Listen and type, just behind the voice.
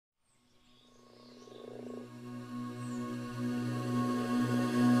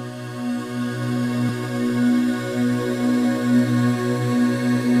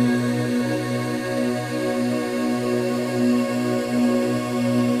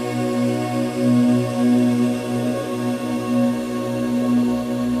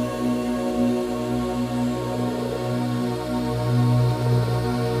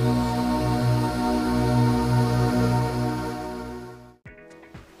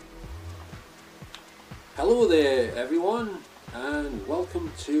Hello there everyone, and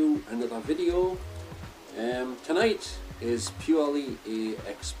welcome to another video. Tonight is purely a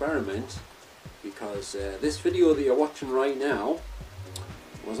experiment because this video that you're watching right now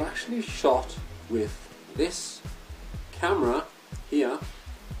was actually shot with this camera here.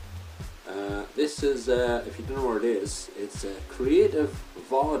 This is, if you don't know what it is, it's a Creative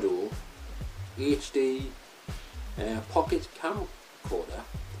Vado HD pocket camcorder.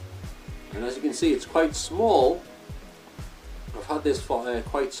 And as you can see, it's quite small. I've had this for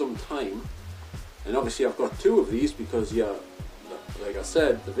quite some time, and obviously I've got two of these because, yeah, like I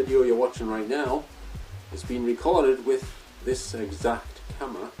said, the video you're watching right now is being recorded with this exact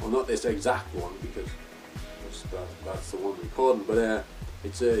camera. Well, not this exact one because that's the one recording, but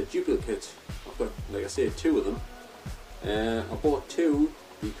it's a duplicate. I've got, like I said, two of them. I bought two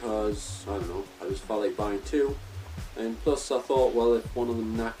because, I don't know, I just felt like buying two. And plus I thought, well, if one of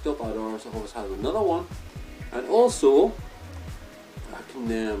them knocked up, I'd always have another one. And also, I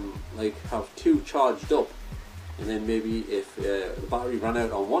can like have two charged up, and then maybe if the battery ran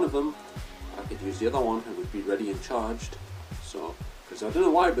out on one of them, I could use the other one and would be ready and charged. So, because I don't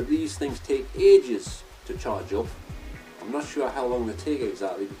know why, but these things take ages to charge up. I'm not sure how long they take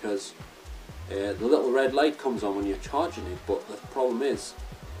exactly because the little red light comes on when you're charging it, but the problem is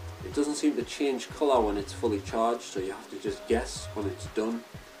it doesn't seem to change colour when it's fully charged, so you have to just guess when it's done.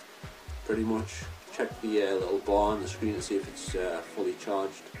 Pretty much check the little bar on the screen to see if it's fully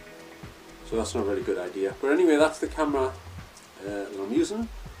charged. So that's not a very good idea. But anyway, that's the camera that I'm using.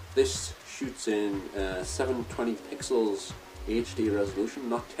 This shoots in 720 pixels HD resolution,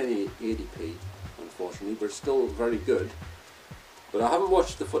 not 1080p unfortunately, but it's still very good. But I haven't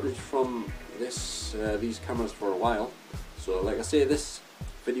watched the footage from these cameras for a while, so like I say, this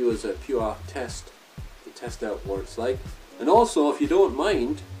video is a pure test to test out what it's like. And also, if you don't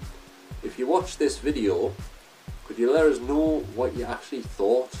mind, if you watch this video, could you let us know what you actually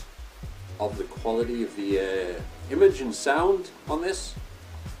thought of the quality of the image and sound on this,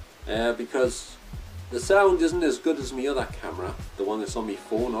 because the sound isn't as good as my other camera, the one that's on my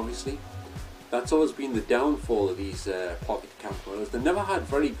phone. Obviously that's always been the downfall of these pocket camcorders. They never had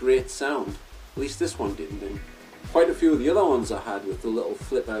very great sound, at least this one didn't. And quite a few of the other ones I had with the little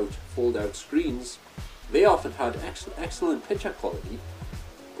flip out, fold out screens, they often had excellent picture quality,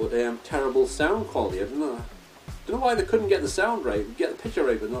 but terrible sound quality. I don't know why they couldn't get the sound right. Get the picture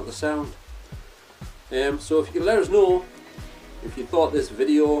right, but not the sound. So if you could let us know if you thought this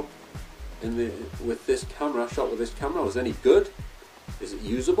video with this camera, shot with this camera, was any good. Is it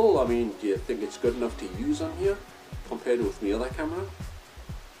usable? I mean, do you think it's good enough to use on here compared with my other camera?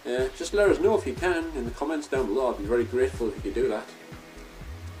 Just let us know if you can in the comments down below. I'd be very grateful if you could do that.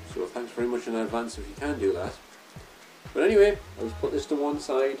 So thanks very much in advance if you can do that. But anyway, I'll just put this to one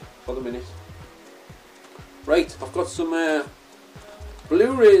side for the minute. Right, I've got some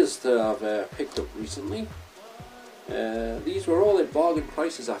Blu-rays that I've picked up recently. These were all at bargain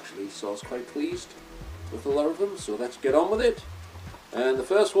prices actually, so I was quite pleased with a lot of them. So let's get on with it. And the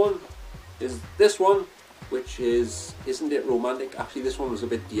first one is this one, which is Isn't It Romantic? Actually, this one was a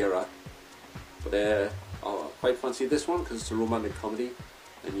bit dearer, but I quite fancy this one because it's a romantic comedy,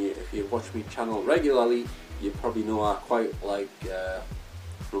 and if you watch my channel regularly, you probably know I quite like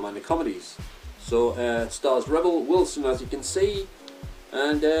romantic comedies. So it stars Rebel Wilson, as you can see,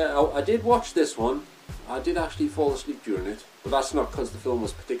 and I did watch this one. I did actually fall asleep during it, but that's not because the film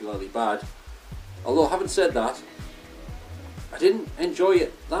was particularly bad. Although having said that, I didn't enjoy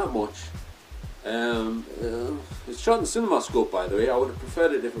it that much. It's shot in CinemaScope, by the way. I would have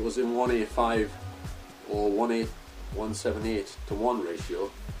preferred it if it was in 1:8:5 or 1:1:7:8 to 1 ratio,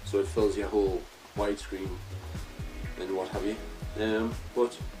 so it fills your whole widescreen and what have you.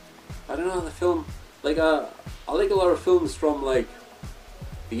 But I don't know, the film, like I like a lot of films from like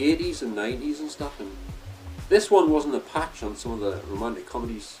the 80s and 90s and stuff, and this one wasn't a patch on some of the romantic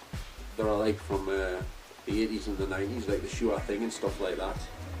comedies that I like from the 80s and the 90s, like The Sure Thing and stuff like that.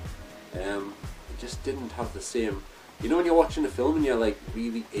 It just didn't have the same, you know, when you're watching a film and you're like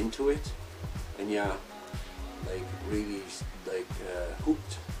really into it and you're like really like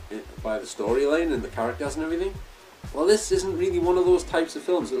hooked by the storyline and the characters and everything. Well, this isn't really one of those types of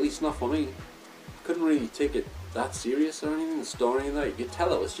films, at least not for me. I couldn't really take it that serious or anything, the story and that. You could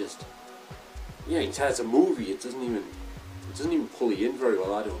tell it was just, yeah, you can tell it's a movie. It doesn't even pull you in very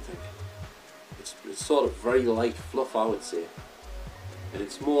well, I don't think. It's sort of very light fluff, I would say. And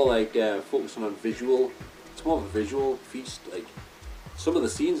it's more like focusing on visual. It's more of a visual feast. Like some of the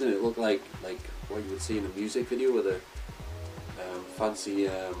scenes in it look like what you would see in a music video with a fancy,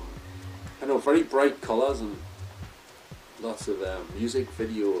 I don't know, very bright colours and lots of music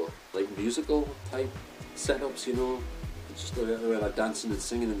video, like musical type setups, you know, just like dancing and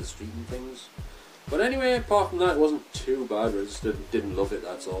singing in the street and things. But anyway, apart from that, it wasn't too bad. I just didn't love it,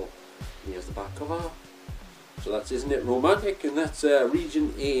 that's all. And here's the back cover. So that's Isn't It Romantic? And that's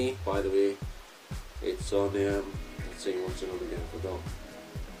Region A, by the way. It's on, let's see, what's another game I forgot.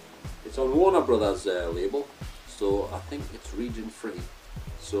 It's on Warner Brothers label, so I think it's Region 3.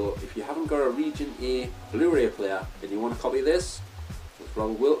 So if you haven't got a Region A Blu-ray player and you want to copy this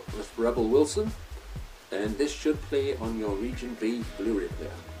with Rebel Wilson, then this should play on your Region B Blu-ray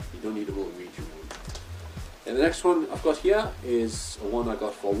player. You don't need a multi-region one. And the next one I've got here is one I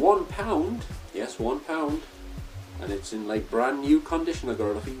got for £1. Yes, £1. And it's in like brand new condition. I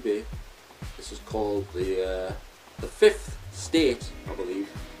got it off eBay. This is called the Fifth State, I believe.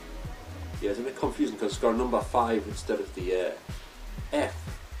 Yeah, it's a bit confusing because it's got a number 5 instead of the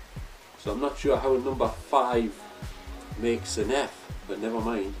F. So I'm not sure how a number 5 makes an F, but never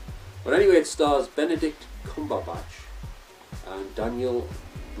mind. But anyway, it stars Benedict Cumberbatch and Daniel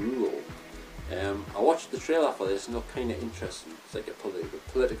Bruhl. I watched the trailer for this and it looked kind of interesting. It's like a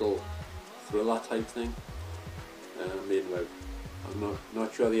political thriller type thing. Made about, I'm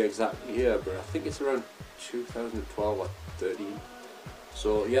not sure the exact year, but I think it's around 2012 or 13.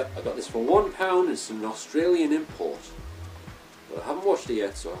 So yeah, I got this for £1. It's an Australian import. But I haven't watched it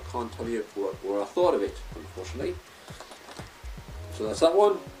yet, so I can't tell you what I thought of it, unfortunately. So that's that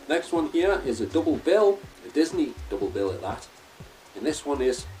one. Next one here is a double bill, a Disney double bill at that. And this one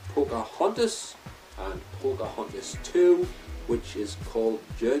is Pocahontas and Pocahontas 2, which is called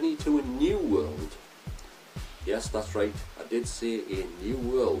Journey to a New World. Yes, that's right, I did say a new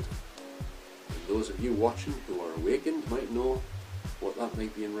world. And those of you watching who are awakened might know what that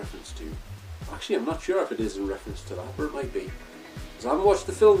might be in reference to. Actually, I'm not sure if it is in reference to that, but it might be. Because I haven't watched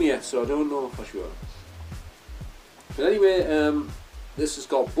the film yet, so I don't know for sure. But anyway, this has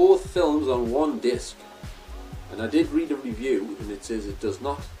got both films on one disc. And I did read a review, and it says it does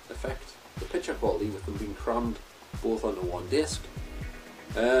not affect the picture quality with them being crammed both onto one disc.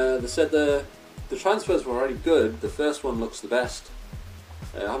 They said the transfers were already good. The first one looks the best.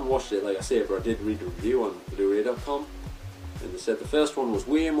 I haven't watched it, like I say, but I did read a review on Blu-ray.com, and they said the first one was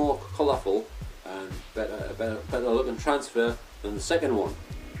way more colourful and better looking transfer than the second one.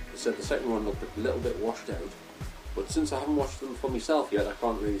 They said the second one looked a little bit washed out. But since I haven't watched them for myself yet, I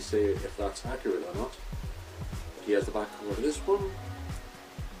can't really say if that's accurate or not. But here's the back cover of this one.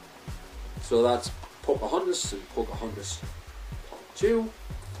 So that's Pocahontas and Pocahontas Part 2.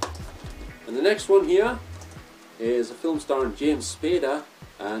 And the next one here is a film starring James Spader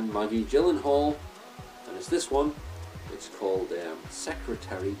and Maggie Gyllenhaal, and it's this one. It's called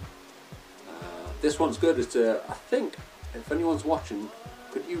Secretary. This one's good. It's I think, if anyone's watching,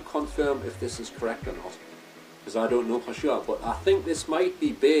 could you confirm if this is correct or not? Because I don't know for sure, but I think this might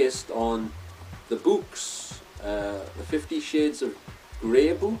be based on the books, the 50 Shades of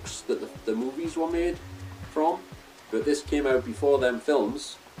Grey books that the movies were made from, but this came out before them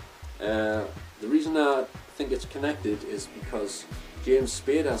films. The reason I think it's connected is because James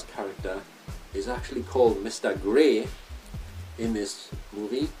Spader's character is actually called Mr. Grey in this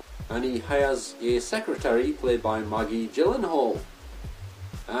movie, and he hires a secretary played by Maggie Gyllenhaal,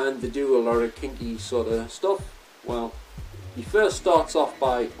 and they do a lot of kinky sort of stuff. Well, he first starts off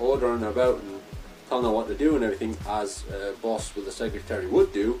by ordering her about and telling her what to do and everything, as a boss with a secretary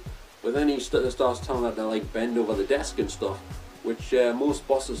would do, but then he starts telling her to like bend over the desk and stuff, which most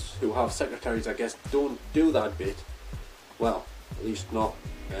bosses who have secretaries, I guess, don't do that bit. Well, at least not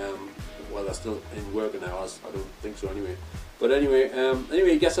while they're still in working hours. I don't think so anyway. But anyway,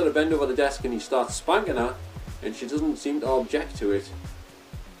 he gets her to bend over the desk and he starts spanking her, and she doesn't seem to object to it.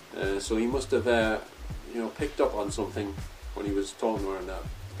 So he must have, picked up on something when he was talking to her and that,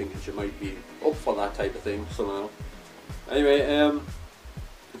 thinking she might be up for that type of thing somehow. Anyway,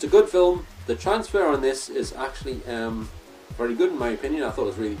 it's a good film. The transfer on this is actually very good in my opinion. I thought it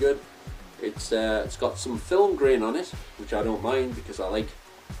was really good. It's got some film grain on it, which I don't mind because I like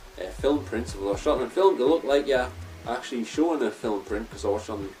film prints. If I was shot on film, they look like you're actually showing a film print because I watched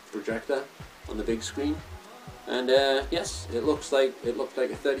on the projector on the big screen. And yes, it looked like a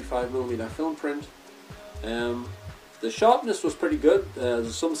 35mm film print. The sharpness was pretty good.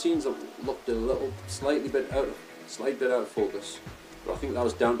 There's some scenes that looked a slight bit out of focus, but I think that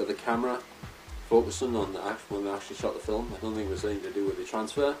was down to the camera focusing on the act when they actually shot the film. I don't think it was anything to do with the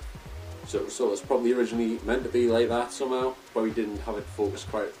transfer. So it was probably originally meant to be like that somehow. Probably didn't have it focused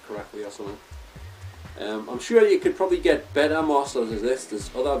quite correctly or something. I'm sure you could probably get better masters of this. There's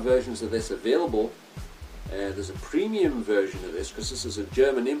other versions of this available. There's a premium version of this because this is a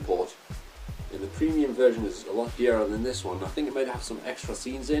German import, and and the premium version is a lot dearer than this one. I think it might have some extra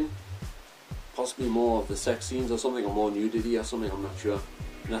scenes in, possibly more of the sex scenes or something, or more nudity or something, I'm not sure.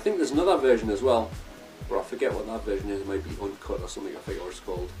 And I think there's another version as well, but I forget what that version is. It might be uncut or something, I forget what it's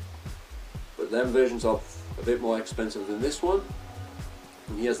called. But them versions are a bit more expensive than this one.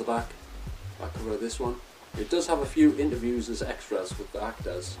 And here's the back cover of this one. It does have a few interviews as extras with the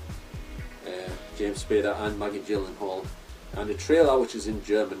actors, James Spader and Maggie Gyllenhaal, and a trailer which is in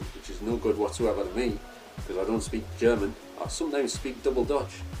German, which is no good whatsoever to me because I don't speak German. I sometimes speak double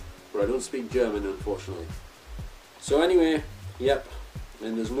Dutch, but I don't speak German, unfortunately. So anyway, yep,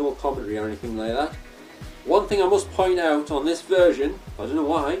 and there's no commentary or anything like that. One thing I must point out on this version, I don't know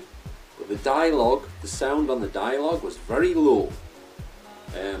why, but the dialogue, the sound on the dialogue was very low.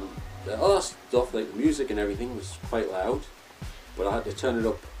 The other stuff like the music and everything was quite loud, but I had to turn it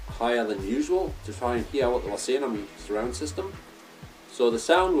up higher than usual to try and hear what they were saying on my surround system. So the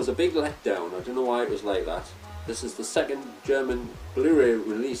sound was a big letdown. I don't know why it was like that. This is the second German Blu-ray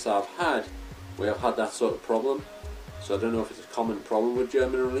release I've had where I've had that sort of problem. So I don't know if it's a common problem with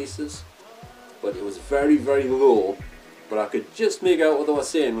German releases, but it was very, very low, but I could just make out what they were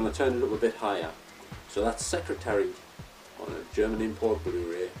saying when I turned it up a bit higher. So that's Secretary on a German import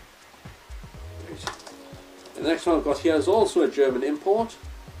Blu-ray. Right. The next one I've got here is also a German import.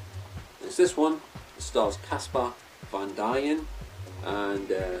 It's this one. It stars Caspar Van Dien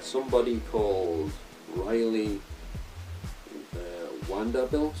and somebody called Riley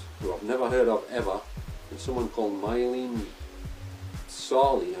Vanderbilt, who I've never heard of ever, and someone called Mylene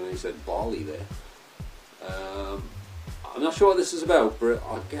Sarley, and he said Barley there. I'm not sure what this is about, but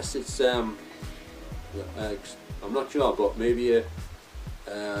I guess it's I'm not sure, but maybe a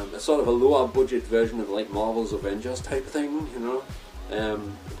sort of a lower budget version of like Marvel's Avengers type thing, you know.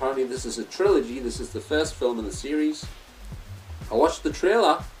 Apparently this is a trilogy. This is the first film in the series. I watched the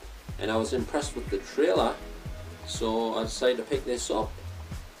trailer and I was impressed with the trailer, so I decided to pick this up.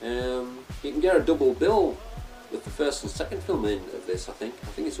 You can get a double bill with the first and second film in of this. I think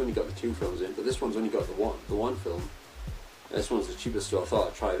it's only got the 2 films in, but this one's only got the one film. This one's the cheapest, so I thought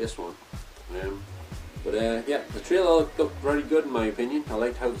I'd try this one. Yeah, the trailer looked very good in my opinion. I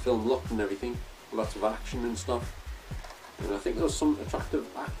liked how the film looked and everything. Lots of action and stuff. And I think there was some attractive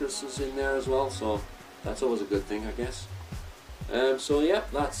actresses in there as well, so that's always a good thing, I guess. So yeah,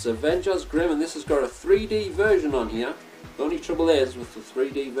 that's Avengers Grimm, and this has got a 3D version on here. The only trouble is with the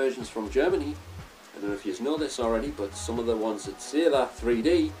 3D versions from Germany, I don't know if you know this already, but some of the ones that say they're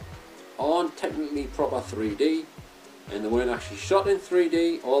 3D aren't technically proper 3D, and they weren't actually shot in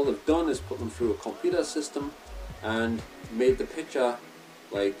 3D. All they've done is put them through a computer system and made the picture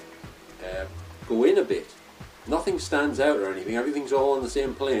like go in a bit. Nothing stands out or anything, everything's all on the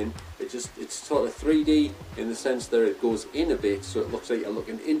same plane. It's sort of 3D in the sense that it goes in a bit, so it looks like you're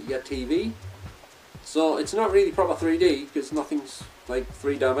looking into your TV. So it's not really proper 3D because nothing's like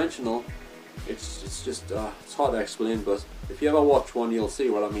 3-dimensional. It's just it's hard to explain, but if you ever watch one you'll see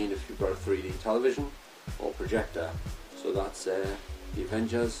what I mean if you've got a 3D television or projector. So that's the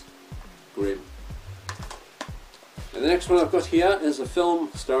Avengers Grimm. And the next one I've got here is a film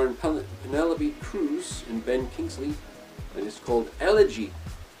starring Penelope Cruz and Ben Kingsley, and it's called Elegy.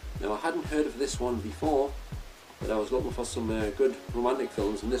 Now I hadn't heard of this one before, but I was looking for some good romantic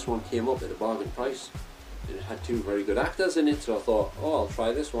films, and this one came up at a bargain price, and it had 2 very good actors in it, so I thought, oh, I'll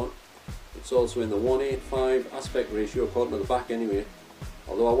try this one. It's also in the 1:8:5 aspect ratio according to the back anyway,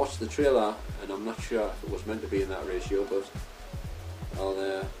 although I watched the trailer and I'm not sure if it was meant to be in that ratio, but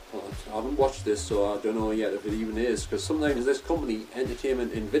I haven't watched this, so I don't know yet if it even is, because sometimes this company,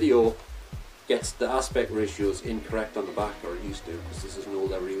 Entertainment in Video, gets the aspect ratios incorrect on the back, or it used to, because this is an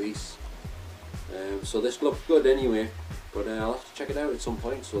older release. So this looked good anyway, but I'll have to check it out at some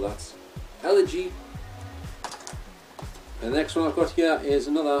point. So that's Elegy. And the next one I've got here is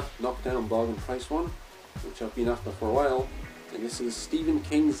another knockdown bargain price one, which I've been after for a while, and this is Stephen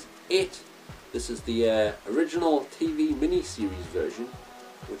King's It. This is the original TV mini-series version,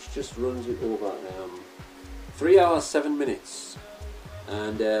 which just runs it over 3 hours 7 minutes.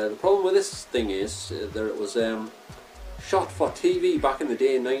 And the problem with this thing is that it was shot for TV back in the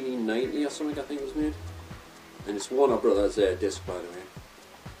day in 1990 or something, I think it was made. And it's Warner Brothers disc, by the way.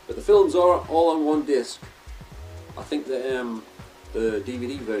 But the films are all on one disc. I think the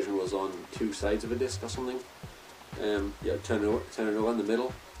DVD version was on 2 sides of a disc or something. Yeah, turn it over in the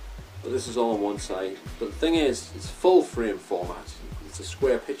middle. But this is all on one side. But the thing is, it's full frame format. It's a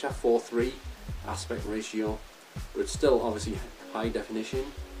square picture, 4:3 aspect ratio, but it's still obviously high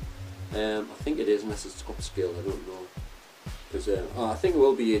definition. I think it is, unless it's upscale, I don't know. Because I think it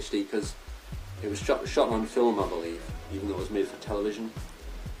will be HD because it was shot on film, I believe, even though it was made for television.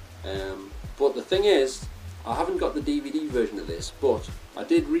 But the thing is, I haven't got the DVD version of this, but I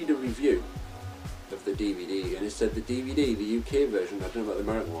did read a review of the DVD, and it said the DVD, the UK version, I don't know about the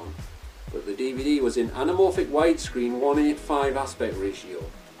American one, but the DVD was in anamorphic widescreen 1:8:5 aspect ratio.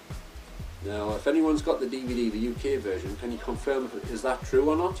 Now, if anyone's got the DVD, the UK version, can you confirm is that true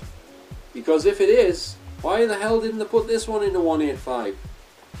or not? Because if it is, why the hell didn't they put this one into 1:8:5?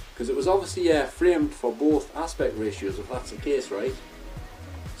 Because it was obviously framed for both aspect ratios, if that's the case, right?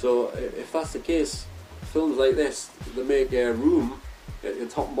 So if that's the case, films like this, they make room at the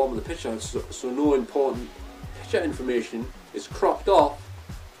top and bottom of the picture, so no important picture information is cropped off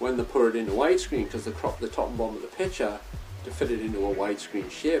when they put it into widescreen, because they crop the top and bottom of the picture to fit it into a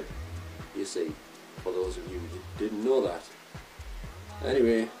widescreen shape, you see, for those of you who didn't know that.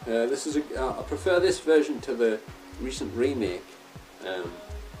 Anyway, I prefer this version to the recent remake,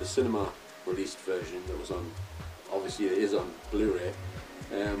 the cinema released version that was on, obviously it is on Blu-ray.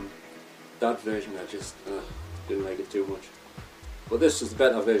 That version I just didn't like it too much. But this is the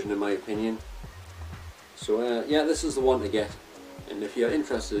better version in my opinion. So yeah, this is the one to get. And if you're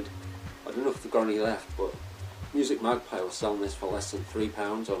interested, I don't know if they've got any left, but Music Magpie was selling this for less than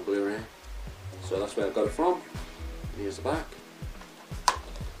 £3 on Blu-ray. So that's where I got it from. Here's the back.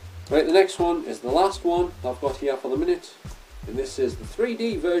 Right, the next one is the last one I've got here for the minute. And this is the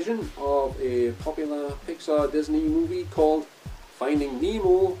 3D version of a popular Pixar Disney movie called Finding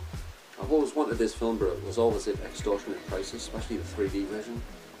Nemo. I've always wanted this film, but it was always at extortionate prices, especially the 3D version.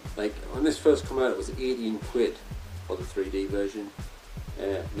 Like, when this first came out, it was 18 quid for the 3D version.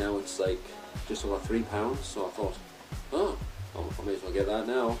 Now it's like just over £3, so I thought, oh, I may as well get that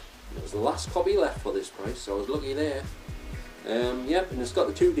now. And it was the last copy left for this price, so I was lucky there. Yep, and it's got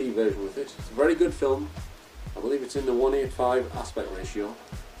the 2D version with it. It's a very good film. I believe it's in the 1:8:5 aspect ratio,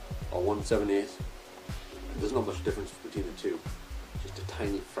 or 1:7:8. There's not much difference between the two. Just a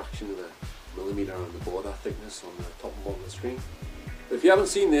tiny fraction of a millimetre on the border thickness on the top and bottom of the screen. But if you haven't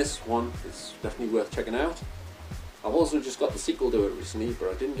seen this one, it's definitely worth checking out. I've also just got the sequel to it recently, but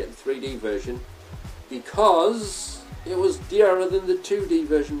I didn't get the 3D version because it was dearer than the 2D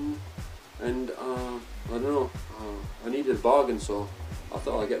version, and I don't know, I needed a bargain, so I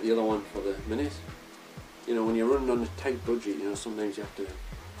thought I'd get the other one for the minute. You know, when you're running on a tight budget, you know, sometimes you have to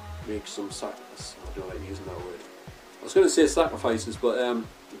make some sacrifices. I don't like using that word. I was going to say sacrifices, but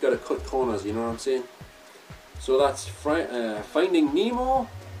you've got to cut corners, you know what I'm saying? So that's Finding Nemo,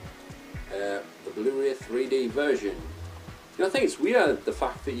 the Blu-ray 3D version. You know, I think it's weird, the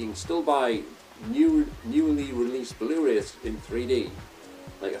fact that you can still buy newly released Blu-rays in 3D.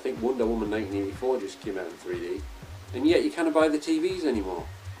 Like, I think Wonder Woman 1984 just came out in 3D, and yet you can't buy the TVs anymore.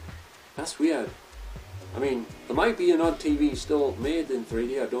 That's weird. I mean, there might be an odd TV still made in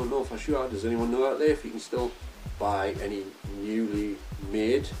 3D, I don't know for sure. Does anyone know out there if you can still buy any newly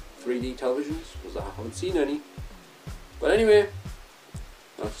made 3D televisions? Because I haven't seen any. But anyway,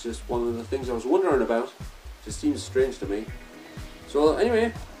 that's just one of the things I was wondering about. It just seems strange to me. So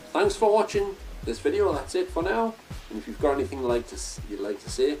anyway, thanks for watching this video. That's it for now. And if you've got anything you'd like to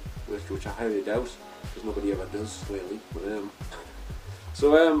say, which I highly doubt, because nobody ever does, clearly.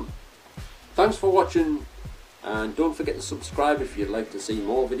 But, thanks for watching, and don't forget to subscribe if you'd like to see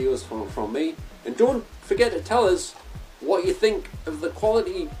more videos from me. And don't forget to tell us what you think of the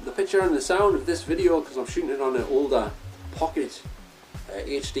quality, the picture and the sound of this video, because I'm shooting it on an older pocket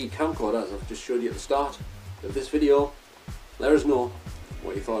HD camcorder, as I've just showed you at the start of this video. Let us know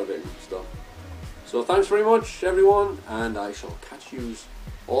what you thought of it and stuff. So thanks very much everyone, and I shall catch you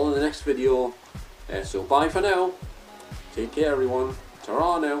all in the next video. So bye for now. Take care everyone.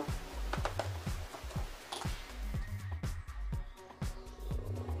 Ta-ra now.